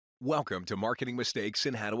Welcome to Marketing Mistakes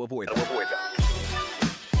and How to Avoid Them.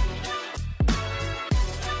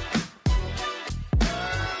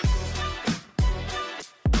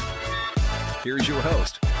 Here's your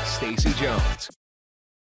host, Stacey Jones.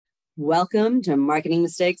 Welcome to Marketing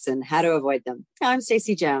Mistakes and How to Avoid Them. I'm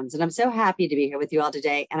Stacey Jones, and I'm so happy to be here with you all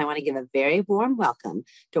today. And I want to give a very warm welcome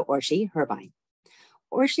to Orshi Herbine.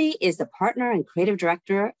 Orshi is the partner and creative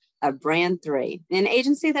director of Brand3, an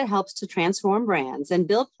agency that helps to transform brands and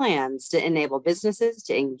build plans to enable businesses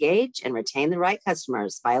to engage and retain the right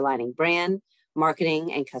customers by aligning brand,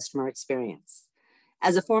 marketing, and customer experience.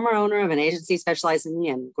 As a former owner of an agency specializing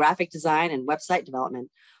in graphic design and website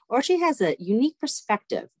development, Orshi has a unique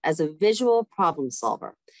perspective as a visual problem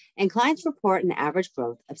solver, and clients report an average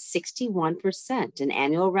growth of 61% in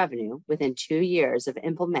annual revenue within 2 years of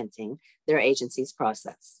implementing their agency's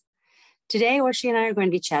process. Today, Orshi and I are going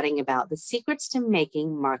to be chatting about the secrets to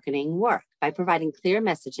making marketing work by providing clear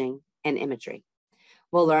messaging and imagery.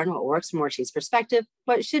 We'll learn what works from Orshi's perspective,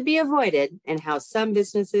 what should be avoided, and how some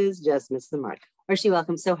businesses just miss the mark. Orshi,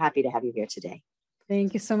 welcome. So happy to have you here today.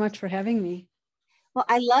 Thank you so much for having me. Well,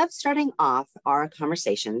 I love starting off our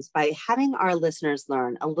conversations by having our listeners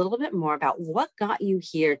learn a little bit more about what got you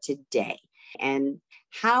here today and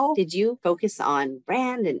how did you focus on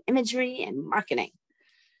brand and imagery and marketing?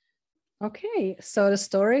 Okay, so the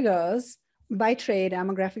story goes, by trade,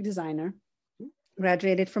 I'm a graphic designer,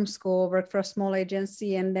 graduated from school, worked for a small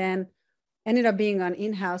agency, and then ended up being an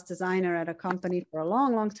in-house designer at a company for a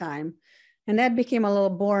long, long time. And that became a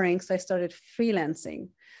little boring, so I started freelancing.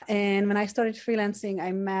 And when I started freelancing,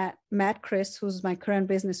 I met Chris, who's my current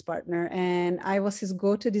business partner, and I was his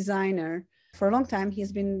go-to designer for a long time.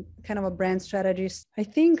 He's been kind of a brand strategist, I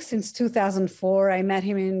think, since 2004. I met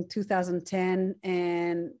him in 2010,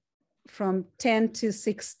 and from 10 to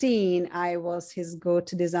 16, I was his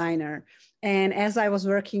go-to designer. And as I was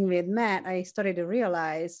working with Matt, I started to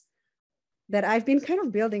realize that I've been kind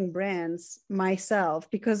of building brands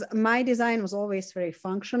myself because my design was always very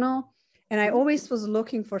functional. And I always was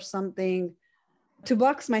looking for something to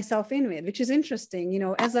box myself in with, which is interesting. You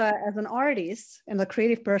know, as an artist and a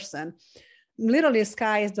creative person, literally the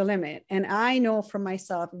sky is the limit. And I know from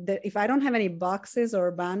myself that if I don't have any boxes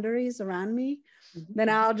or boundaries around me, then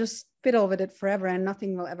I'll just fiddle with it forever and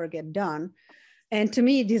nothing will ever get done. And to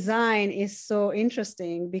me, design is so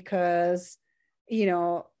interesting because, you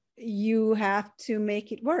know, you have to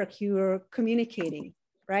make it work. You're communicating,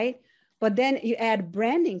 right? But then you add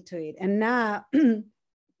branding to it. And now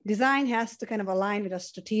design has to kind of align with a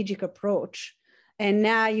strategic approach. And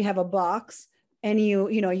now you have a box and you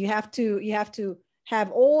have to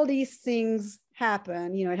have all these things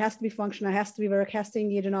happen. You know, it has to be functional, it has to be work, has to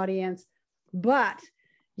engage an audience, but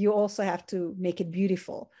you also have to make it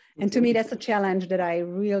beautiful. And to me, that's a challenge that I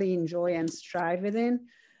really enjoy and strive within,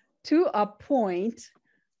 to a point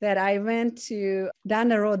that I went to down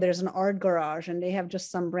the road, there's an art garage and they have just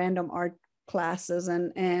some random art classes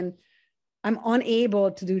and I'm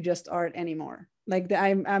unable to do just art anymore. Like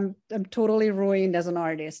I'm totally ruined as an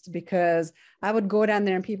artist because I would go down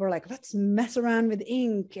there and people are like, let's mess around with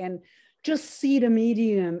ink and just see the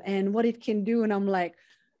medium and what it can do. And I'm like,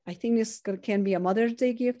 I think this can be a Mother's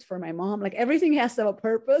Day gift for my mom. Like everything has to have a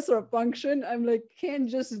purpose or a function. I'm like, can't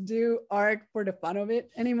just do art for the fun of it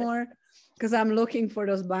anymore because I'm looking for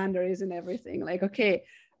those boundaries and everything. Like, okay,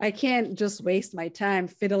 I can't just waste my time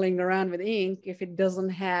fiddling around with ink if it doesn't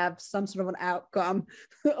have some sort of an outcome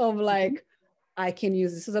of like, I can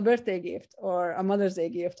use this as a birthday gift or a Mother's Day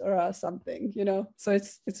gift or something, you know? So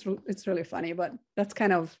it's really funny, but that's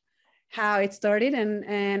kind of how it started.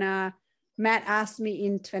 And Matt asked me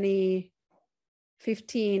in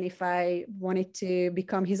 2015 if I wanted to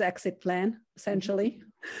become his exit plan, essentially.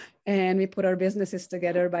 And we put our businesses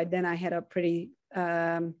together. By then I had a pretty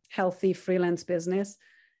healthy freelance business.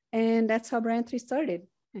 And that's how Brand3 started.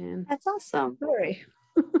 And that's awesome. Sorry.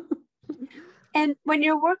 And when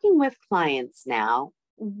you're working with clients now,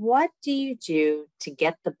 what do you do to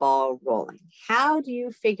get the ball rolling? How do you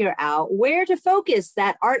figure out where to focus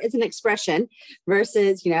that art as an expression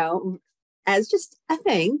versus, you know, as just a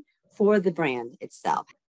thing for the brand itself?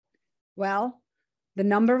 Well, the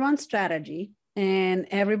number one strategy, and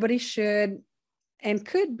everybody should and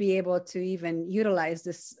could be able to even utilize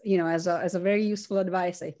this, you know, as a very useful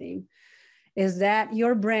advice, I think, is that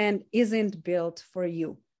your brand isn't built for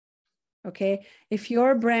you. Okay. If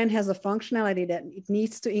your brand has a functionality that it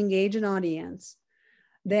needs to engage an audience,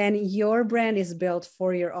 then your brand is built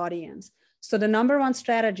for your audience. So the number one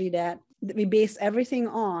strategy that we base everything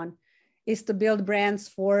on is to build brands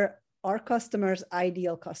for our customer's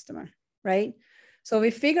ideal customer, right? So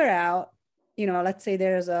we figure out, you know, let's say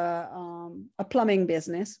there's a plumbing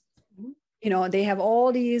business They have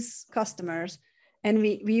all these customers, and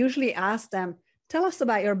we usually ask them, tell us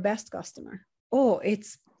about your best customer. Oh,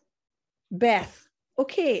 it's Beth.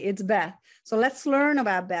 Okay, it's Beth. So let's learn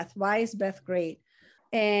about Beth. Why is Beth great?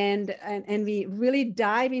 And we really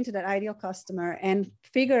dive into that ideal customer and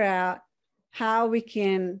figure out how we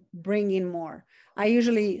can bring in more. I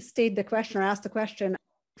usually state the question or ask the question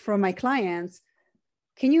from my clients.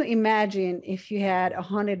 Can you imagine if you had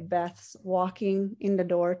 100 Beths walking in the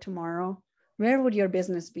door tomorrow? Where would your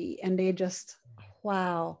business be? And they just,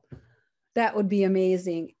 wow, that would be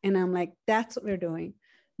amazing. And I'm like, that's what we're doing.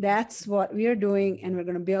 That's what we are doing. And we're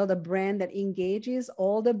going to build a brand that engages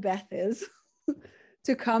all the Beths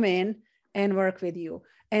to come in and work with you.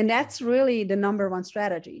 And that's really the number one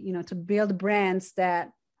strategy, to build brands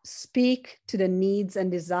that speak to the needs and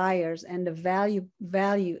desires and the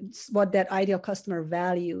value, what that ideal customer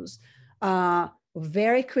values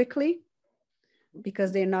very quickly,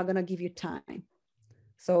 because they're not going to give you time.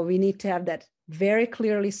 So we need to have that very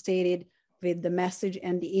clearly stated with the message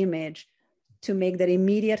and the image to make that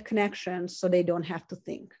immediate connection so they don't have to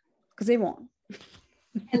think, because they won't.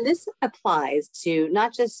 And this applies to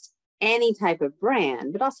not just any type of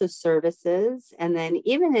brand, but also services, and then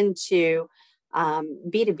even into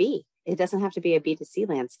B2B. It doesn't have to be a B2C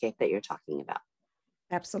landscape that you're talking about.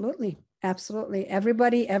 Absolutely. Absolutely.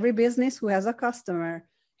 Every business who has a customer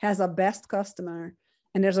has a best customer,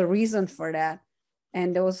 and there's a reason for that.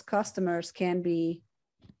 And those customers can be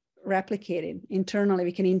replicated internally.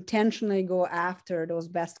 We can intentionally go after those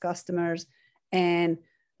best customers and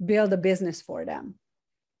build a business for them.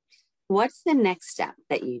 What's the next step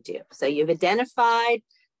that you do? So you've identified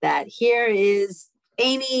that here is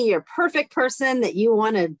Amy, your perfect person that you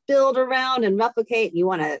want to build around and replicate. You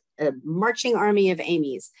want a marching army of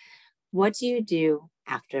Amy's. What do you do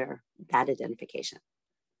after that identification?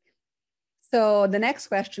 So the next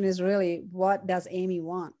question is really, what does Amy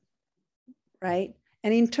want, right?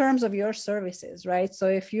 And in terms of your services, right? So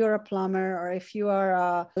if you're a plumber, or if you are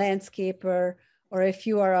a landscaper, or if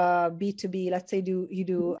you are a B2B, let's say you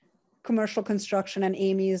do commercial construction and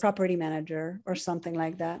Amy is property manager or something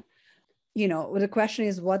like that. The question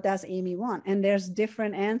is, what does Amy want? And there's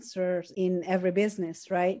different answers in every business,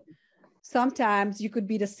 right? Sometimes you could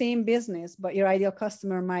be the same business, but your ideal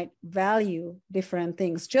customer might value different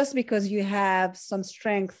things just because you have some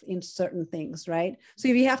strength in certain things, right? So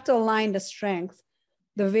you have to align the strength,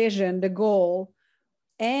 the vision, the goal,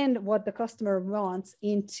 and what the customer wants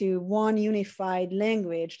into one unified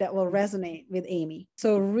language that will resonate with Amy.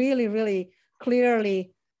 So really, really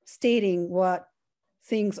clearly stating what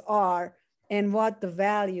things are and what the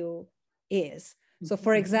value is. So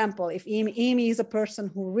for example, if Amy is a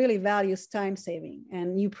person who really values time saving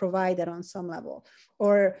and you provide that on some level,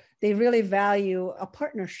 or they really value a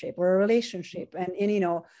partnership or a relationship, and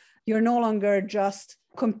you're no longer just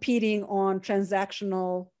competing on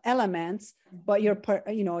transactional elements, but you're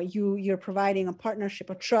providing a partnership,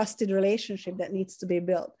 a trusted relationship that needs to be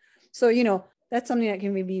built. So, that's something that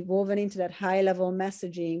can be woven into that high level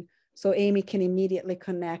messaging. So Amy can immediately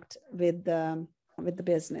connect with the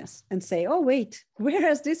business and say, oh, wait, where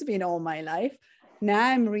has this been all my life? Now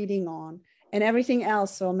I'm reading on, and everything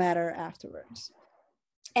else will matter afterwards.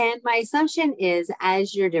 And my assumption is,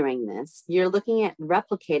 as you're doing this, you're looking at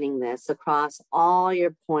replicating this across all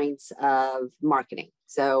your points of marketing.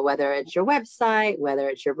 So whether it's your website, whether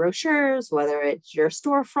it's your brochures, whether it's your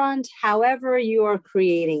storefront, however you are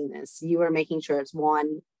creating this, you are making sure it's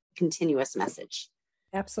one continuous message.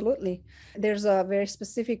 Absolutely. There's a very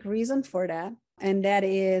specific reason for that. And that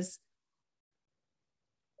is,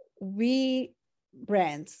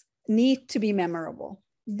 brands need to be memorable.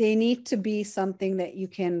 They need to be something that you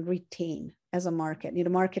can retain as a market. The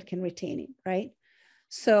market can retain it, right?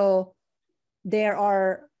 So there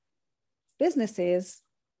are businesses,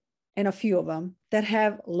 and a few of them, that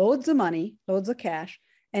have loads of money, loads of cash,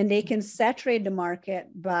 and they can saturate the market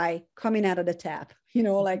by coming out of the tap.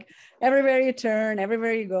 Like everywhere you turn,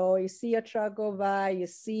 everywhere you go, you see a truck go by, you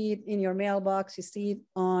see it in your mailbox, you see it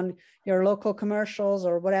on your local commercials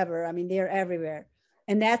or whatever. I mean, they're everywhere.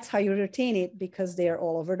 And that's how you retain it, because they're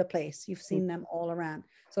all over the place. You've seen them all around.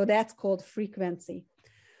 So that's called frequency.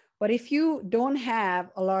 But if you don't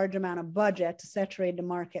have a large amount of budget to saturate the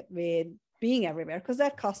market with being everywhere, because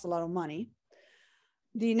that costs a lot of money,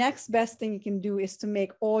 the next best thing you can do is to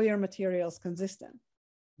make all your materials consistent.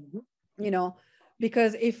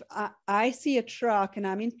 Because if I see a truck and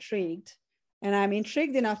I'm intrigued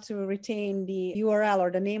enough to retain the URL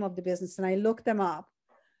or the name of the business, and I look them up,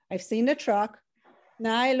 I've seen the truck.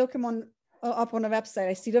 Now I look them up on the website.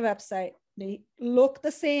 I see the website. They look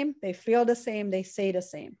the same. They feel the same. They say the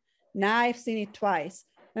same. Now I've seen it twice.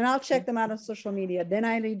 and I'll check them out on social media. Then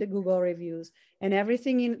I read the Google reviews, and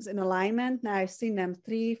everything is in alignment. Now I've seen them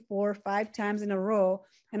 3, 4, 5 times in a row,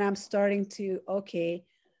 and I'm starting to, okay,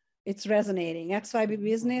 it's resonating. XYB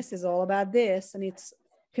business is all about this, and it's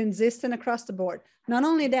consistent across the board. Not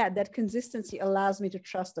only that, that consistency allows me to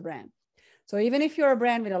trust the brand. So even if you're a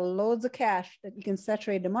brand with loads of cash that you can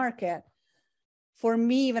saturate the market, for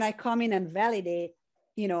me, when I come in and validate,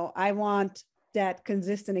 I want that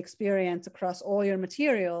consistent experience across all your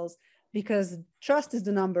materials, because trust is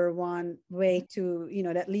the number one way to,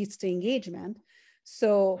 that leads to engagement.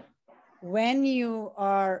 So when you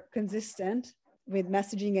are consistent with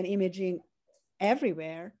messaging and imaging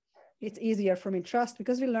everywhere, it's easier for me to trust,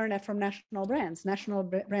 because we learn that from national brands. National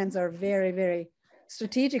brands are very, very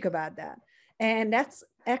strategic about that. And that's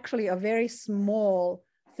actually a very small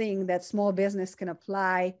thing that small business can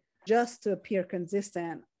apply just to appear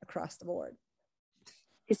consistent across the board.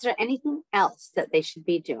 Is there anything else that they should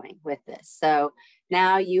be doing with this? So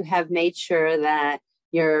now you have made sure that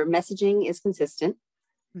your messaging is consistent.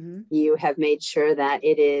 Mm-hmm. You have made sure that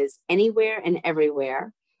it is anywhere and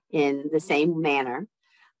everywhere in the same manner.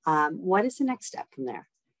 What is the next step from there?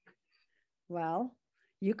 Well,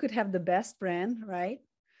 you could have the best brand, right?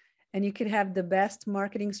 And you could have the best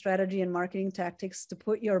marketing strategy and marketing tactics to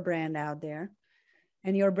put your brand out there.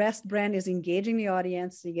 And your best brand is engaging the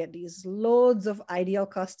audience. You get these loads of ideal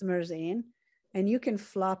customers in, and you can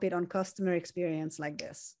flop it on customer experience like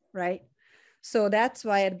this, right? So that's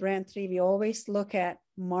why at Brand 3, we always look at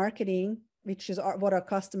marketing, which is what our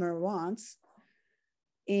customer wants,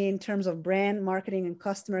 in terms of brand, marketing, and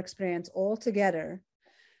customer experience all together,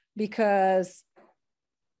 because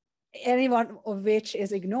any one of which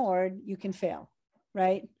is ignored, you can fail,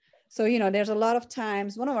 right? So, there's a lot of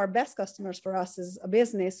times, one of our best customers for us is a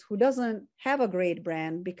business who doesn't have a great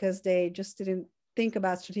brand because they just didn't think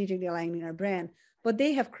about strategically aligning their brand, but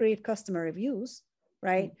they have great customer reviews,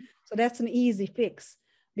 right? Mm-hmm. So that's an easy fix,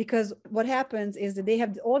 because what happens is that they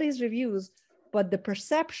have all these reviews, but the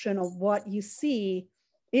perception of what you see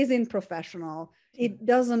isn't professional. It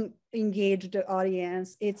doesn't engage the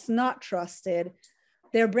audience. It's not trusted.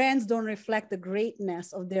 Their brands don't reflect the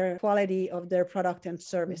greatness of their quality of their product and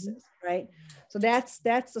services, right? So that's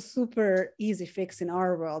a super easy fix in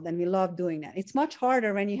our world, and we love doing that. It's much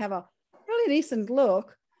harder when you have a really decent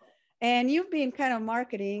look and you've been kind of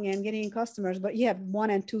marketing and getting customers, but you have 1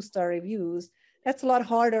 and 2 star reviews. That's a lot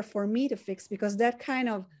harder for me to fix, because that kind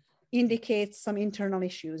of indicates some internal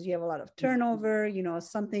issues. You have a lot of turnover,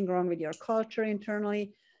 something wrong with your culture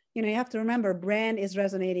internally. You have to remember, brand is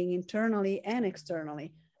resonating internally and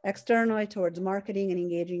externally. Externally towards marketing and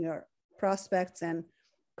engaging your prospects and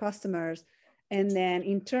customers. And then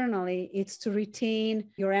internally, it's to retain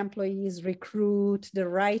your employees, recruit the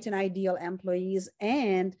right and ideal employees,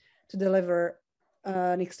 and to deliver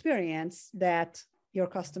an experience that your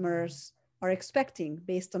customers are expecting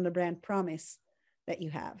based on the brand promise that you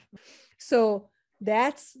have. So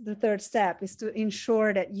that's the third step, is to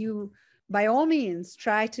ensure that you, by all means,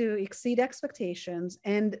 try to exceed expectations,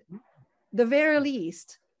 and the very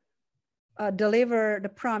least, deliver the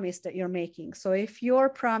promise that you're making. So if your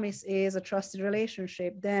promise is a trusted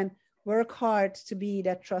relationship, then work hard to be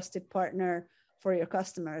that trusted partner for your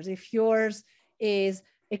customers. If yours is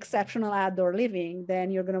exceptional outdoor living, then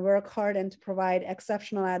you're going to work hard and to provide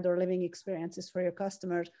exceptional outdoor living experiences for your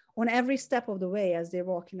customers on every step of the way as they're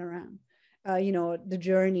walking around, the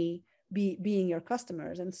journey being your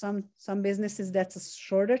customers. And some businesses, that's a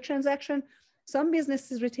shorter transaction. Some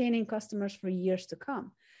businesses retaining customers for years to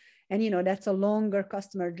come. And, that's a longer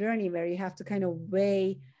customer journey where you have to kind of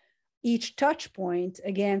weigh each touch point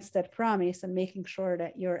against that promise and making sure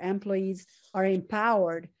that your employees are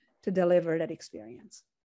empowered to deliver that experience.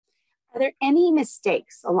 Are there any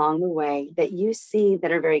mistakes along the way that you see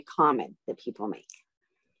that are very common that people make?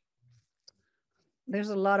 There's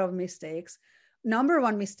a lot of mistakes. Number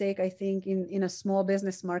one mistake, I think, in a small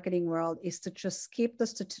business marketing world is to just skip the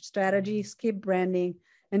strategy, skip branding,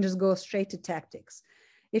 and just go straight to tactics.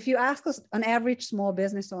 If you ask us, an average small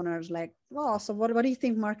business owners, like, well, so what do you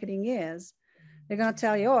think marketing is? They're going to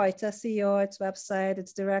tell you, oh, it's SEO, it's website,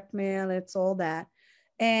 it's direct mail, it's all that.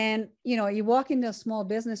 And, you walk into a small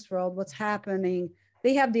business world, what's happening?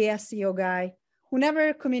 They have the SEO guy who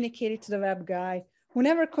never communicated to the web guy, who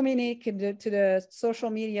never communicated to the social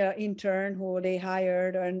media intern who they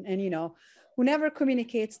hired, and who never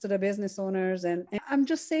communicates to the business owners. And I'm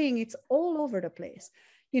just saying, it's all over the place.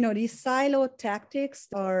 These silo tactics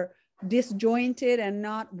are disjointed and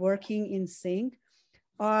not working in sync,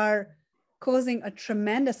 are causing a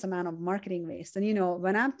tremendous amount of marketing waste. And,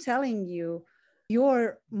 when I'm telling you,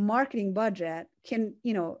 your marketing budget can,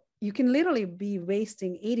 you can literally be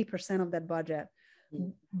wasting 80% of that budget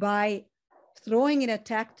Mm. by throwing in at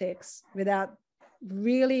tactics without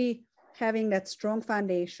really having that strong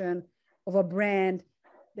foundation of a brand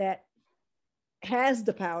that has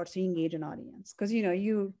the power to engage an audience. Because, you know,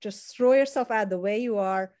 you just throw yourself out the way you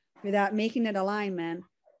are without making that alignment.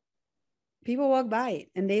 People walk by it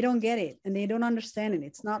and they don't get it and they don't understand it.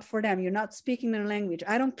 It's not for them. You're not speaking their language.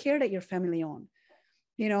 I don't care that you're family owned,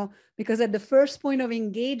 you know, because at the first point of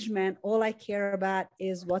engagement, all I care about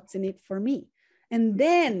is what's in it for me. And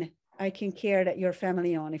then I can care that you're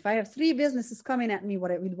family owned. If I have 3 businesses coming at me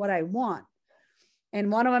with what I want,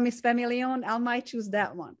 and one of them is family owned, I might choose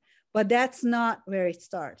that one. But that's not where it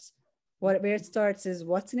starts. Where it starts is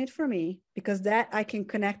what's in it for me, because that I can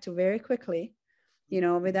connect to very quickly, you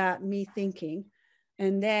know, without me thinking.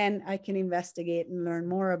 And then I can investigate and learn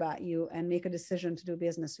more about you and make a decision to do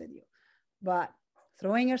business with you. But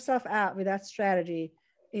throwing yourself out with that strategy,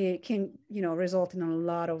 it can, you know, result in a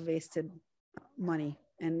lot of wasted money.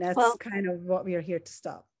 And that's kind of what we are here to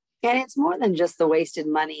stop. And it's more than just the wasted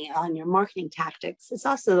money on your marketing tactics. It's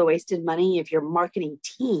also the wasted money of your marketing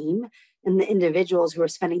team and the individuals who are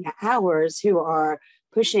spending the hours, who are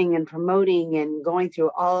pushing and promoting and going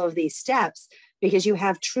through all of these steps, because you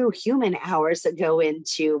have true human hours that go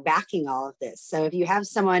into backing all of this. So if you have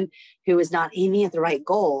someone who is not aiming at the right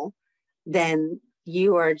goal, then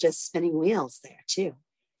you are just spinning wheels there too.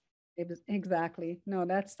 Exactly. No,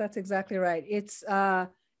 that's exactly right. It's a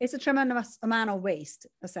tremendous amount of waste,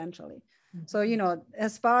 essentially. Mm-hmm. So, you know,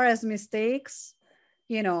 as far as mistakes,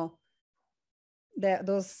 you know,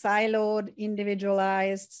 those siloed,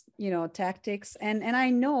 individualized, you know, tactics. And I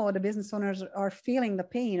know the business owners are feeling the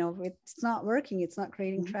pain of it's not working. It's not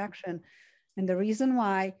creating mm-hmm. traction. And the reason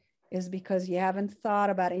why is because you haven't thought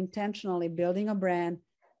about intentionally building a brand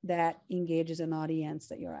that engages an audience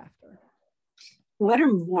that you're after. What are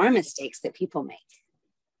more mistakes that people make?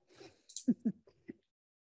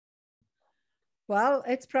 Well,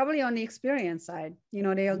 it's probably on the experience side. You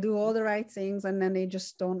know, they'll do all the right things and then they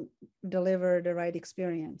just don't deliver the right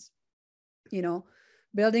experience. You know,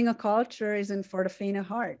 building a culture isn't for the faint of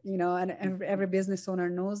heart, you know, and every business owner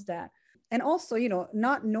knows that. And also, you know,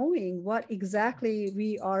 not knowing what exactly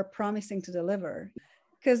we are promising to deliver.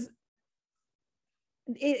 Because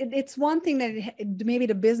it's one thing that maybe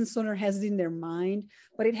the business owner has it in their mind,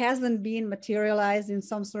 but it hasn't been materialized in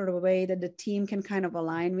some sort of a way that the team can kind of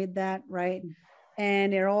align with that, right?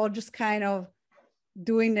 And they're all just kind of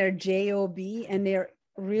doing their job, and there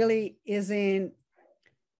really isn't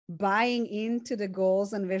buying into the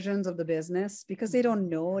goals and visions of the business because they don't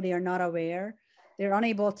know, they are not aware, they're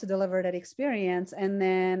unable to deliver that experience, and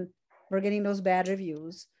then we're getting those bad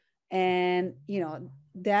reviews. And, you know,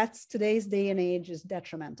 that's today's day and age is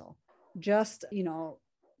detrimental. Just, you know,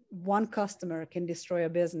 one customer can destroy a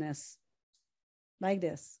business like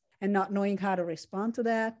this, and not knowing how to respond to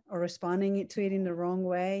that or responding to it in the wrong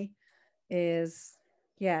way is,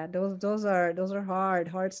 yeah, those are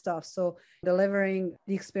hard stuff. So delivering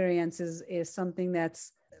the experiences is something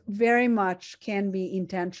that's very much can be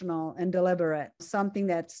intentional and deliberate, something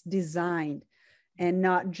that's designed and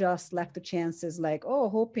not just left to chances like, oh,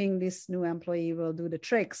 hoping this new employee will do the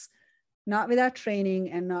tricks, not without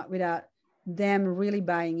training and not without them really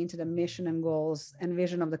buying into the mission and goals and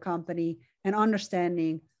vision of the company and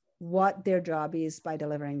understanding what their job is by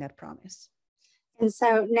delivering that promise. And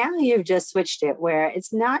so now you've just switched it where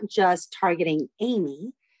it's not just targeting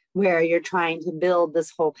Amy, where you're trying to build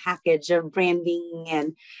this whole package of branding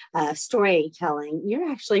and storytelling.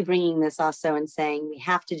 You're actually bringing this also and saying we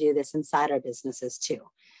have to do this inside our businesses too.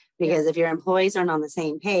 Because if your employees aren't on the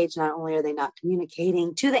same page, not only are they not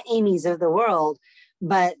communicating to the Amy's of the world,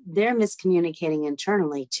 but they're miscommunicating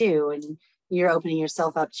internally too. And you're opening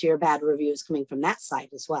yourself up to your bad reviews coming from that side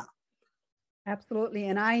as well. Absolutely.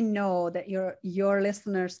 And I know that your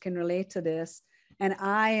listeners can relate to this. And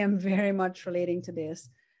I am very much relating to this.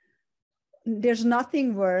 There's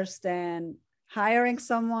nothing worse than hiring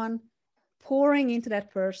someone, pouring into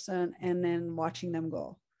that person, and then watching them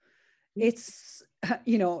go. It's,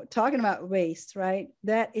 you know, talking about waste, right?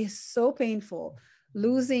 That is so painful.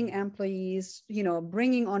 Losing employees, you know,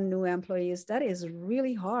 bringing on new employees, that is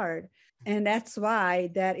really hard. And that's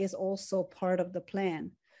why that is also part of the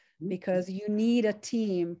plan, because you need a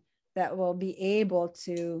team that will be able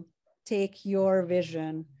to take your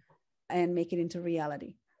vision and make it into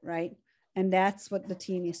reality, right? And that's what the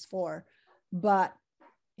team is for. But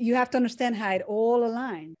you have to understand how it all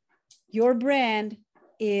aligns. Your brand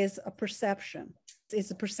is a perception.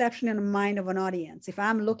 It's a perception in the mind of an audience. If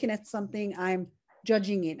I'm looking at something, I'm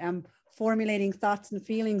judging it. I'm formulating thoughts and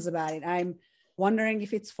feelings about it. I'm wondering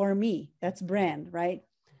if it's for me. That's brand, right?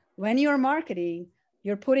 when you're marketing,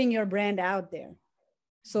 you're putting your brand out there.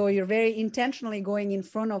 So you're very intentionally going in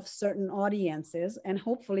front of certain audiences and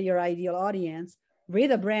hopefully your ideal audience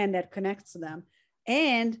with a brand that connects to them.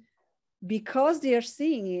 And because they are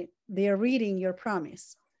seeing it, they are reading your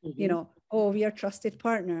promise. You know, oh, we are trusted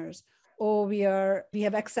partners. Oh, we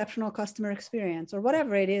have exceptional customer experience, or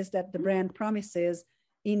whatever it is that the brand promises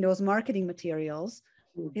in those marketing materials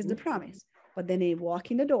is the promise. But then they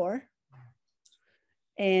walk in the door,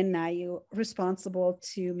 and now you're responsible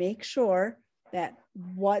to make sure that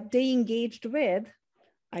what they engaged with,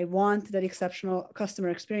 I want that exceptional customer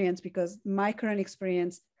experience because my current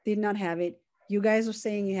experience did not have it. You guys are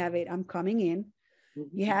saying you have it. I'm coming in.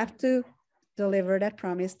 You have to deliver that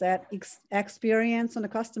promise. That experience on the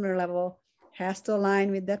customer level has to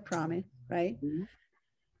align with that promise, right?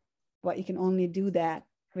 But you can only do that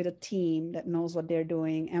with a team that knows what they're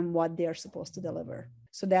doing and what they're supposed to deliver.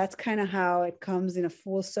 So that's kind of how it comes in a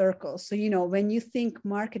full circle. So, you know, when you think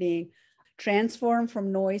marketing, transform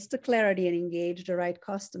from noise to clarity and engage the right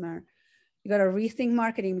customer, you got to rethink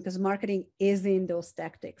marketing because marketing is in those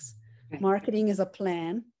tactics. Marketing is a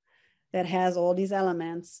plan that has all these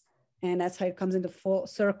elements, and that's how it comes into full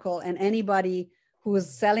circle. And anybody who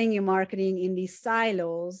is selling you marketing in these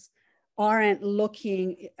silos aren't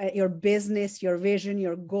looking at your business, your vision,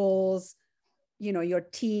 your goals, you know, your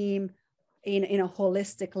team in a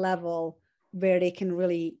holistic level where they can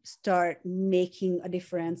really start making a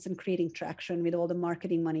difference and creating traction with all the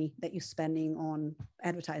marketing money that you're spending on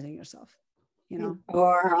advertising yourself, you know,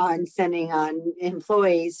 or on sending on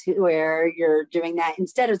employees where you're doing that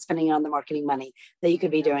instead of spending on the marketing money that you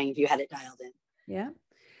could be doing if you had it dialed in. Yeah.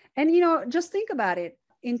 And, you know, just think about it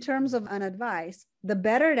in terms of an advice, the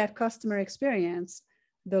better that customer experience,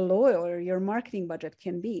 the lower your marketing budget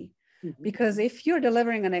can be. Because if you're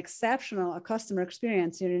delivering an exceptional customer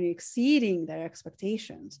experience, you're exceeding their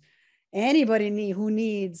expectations. Anybody who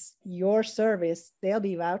needs your service, they'll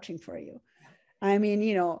be vouching for you. I mean,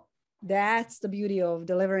 you know, that's the beauty of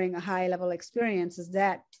delivering a high level experience is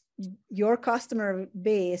that your customer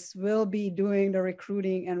base will be doing the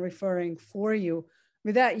recruiting and referring for you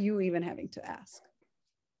without you even having to ask.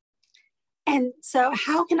 And so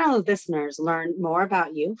how can our listeners learn more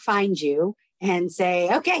about you, find you, and say,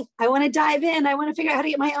 okay, I want to dive in. I want to figure out how to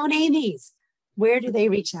get my own Amy's? Where do they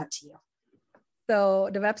reach out to you?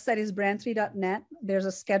 So the website is brand3.net. There's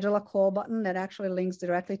a schedule a call button that actually links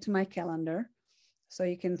directly to my calendar. So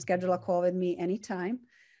you can schedule a call with me anytime.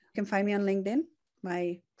 You can find me on LinkedIn,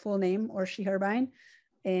 my full name, Orshi Herbine.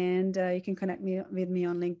 And you can connect with me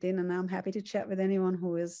on LinkedIn. And I'm happy to chat with anyone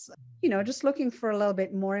who is, you know, just looking for a little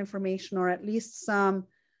bit more information or at least some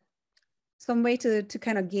way to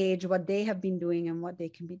kind of gauge what they have been doing and what they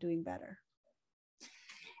can be doing better.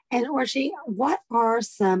 And Orshi, what are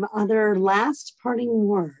some other last parting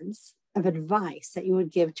words of advice that you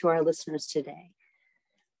would give to our listeners today?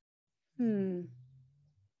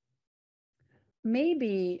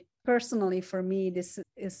 Maybe personally for me, this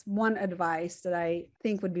is one advice that I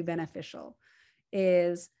think would be beneficial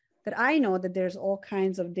is that I know that there's all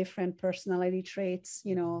kinds of different personality traits.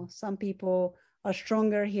 You know, some people are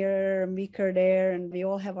stronger here and weaker there, and we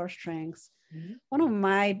all have our strengths. One of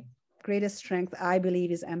my greatest strengths, I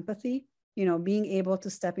believe, is empathy, you know, being able to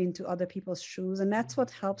step into other people's shoes. And that's what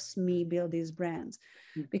helps me build these brands.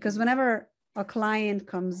 Because whenever a client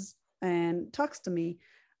comes and talks to me,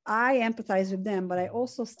 I empathize with them, but I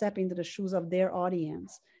also step into the shoes of their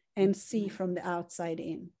audience and see from the outside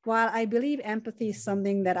in. While I believe empathy is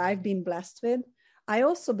something that I've been blessed with, I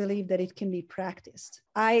also believe that it can be practiced.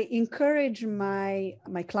 I encourage my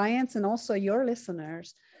clients and also your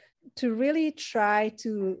listeners to really try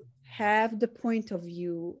to have the point of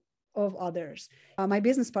view of others. My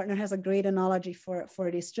business partner has a great analogy for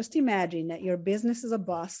this. Just imagine that your business is a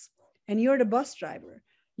bus and you're the bus driver.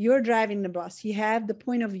 You're driving the bus. You have the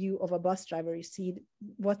point of view of a bus driver. You see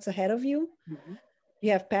what's ahead of you.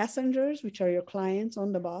 You have passengers, which are your clients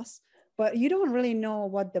on the bus, but you don't really know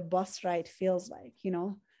what the bus ride feels like, you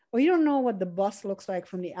know, or you don't know what the bus looks like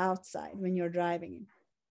from the outside when you're driving it.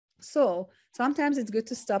 So sometimes it's good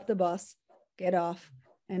to stop the bus, get off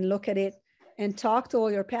and look at it and talk to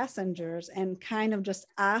all your passengers and kind of just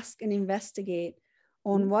ask and investigate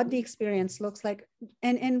on what the experience looks like,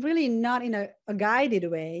 and really not in a guided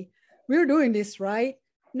way. We're doing this, right?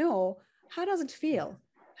 No, how does it feel?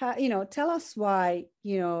 How, you know, tell us why,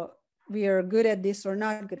 you know, we are good at this or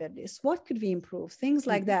not good at this. What could we improve? Things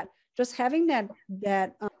like that. Just having that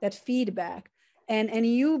feedback, and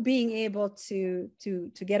you being able to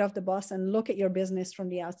get off the bus and look at your business from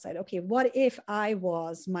the outside. Okay, what if I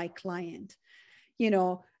was my client? You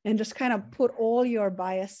know, and just kind of put all your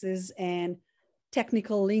biases and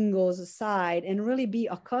technical lingos aside and really be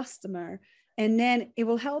a customer. And then it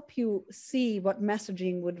will help you see what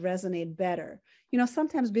messaging would resonate better.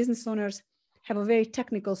 Sometimes business owners have a very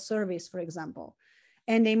technical service, for example,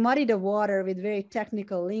 and they muddy the water with very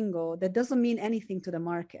technical lingo that doesn't mean anything to the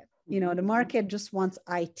market. The market just wants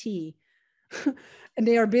IT. And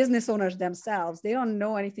they are business owners themselves. They don't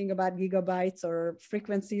know anything about gigabytes or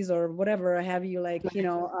frequencies or whatever have you, like,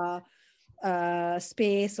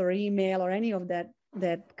 space or email or any of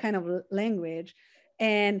that kind of language.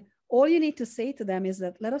 And all you need to say to them is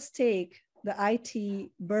that, let us take the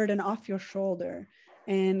IT burden off your shoulder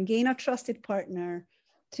and gain a trusted partner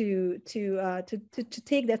to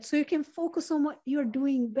take that, so you can focus on what you're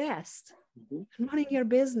doing best, running your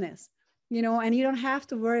business, and you don't have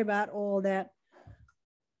to worry about all that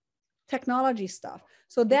technology stuff.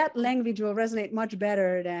 So that language will resonate much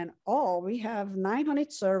better than, we have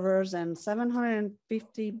 900 servers and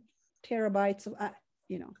 750 terabytes of,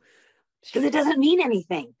 Because it doesn't mean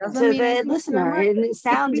anything to the listener. And it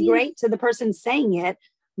sounds great to the person saying it,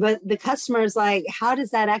 but the customer is like, how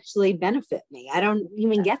does that actually benefit me? I don't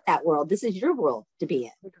even get that world. This is your world to be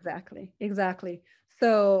in. Exactly.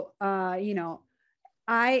 So,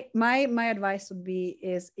 my advice would be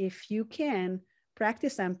is, if you can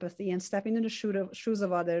practice empathy and step into the shoes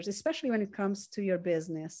of others, especially when it comes to your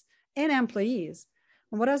business and employees.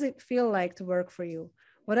 What does it feel like to work for you?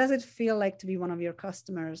 What does it feel like to be one of your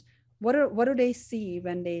customers? What do they see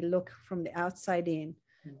when they look from the outside in?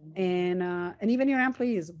 And even your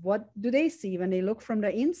employees, what do they see when they look from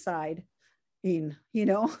the inside in?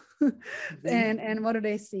 And what do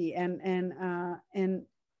they see? And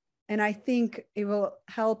I think it will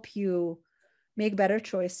help you make better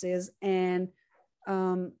choices and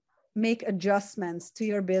make adjustments to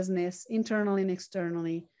your business internally and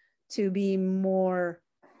externally to be more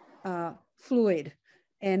fluid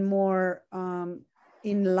and more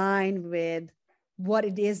in line with what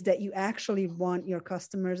it is that you actually want your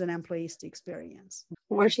customers and employees to experience.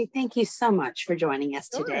 Orshi, thank you so much for joining us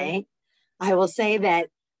today. I will say that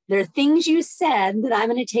there are things you said that I'm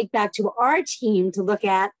going to take back to our team to look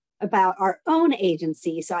at about our own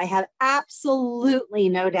agency. So I have absolutely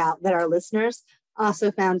no doubt that our listeners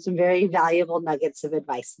also found some very valuable nuggets of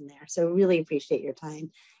advice in there. So really appreciate your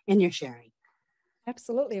time and your sharing.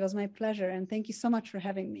 Absolutely. It was my pleasure. And thank you so much for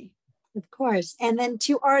having me. Of course. And then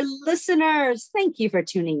to our listeners, thank you for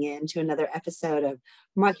tuning in to another episode of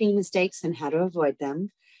Marketing Mistakes and How to Avoid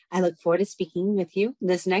Them. I look forward to speaking with you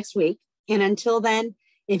this next week. And until then,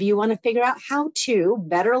 if you want to figure out how to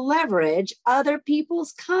better leverage other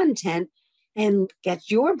people's content and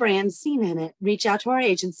get your brand seen in it, reach out to our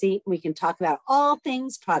agency. We can talk about all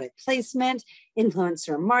things product placement,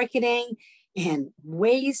 influencer marketing, and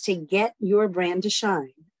ways to get your brand to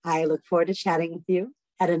shine. I look forward to chatting with you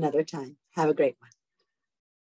at another time. Have a great one.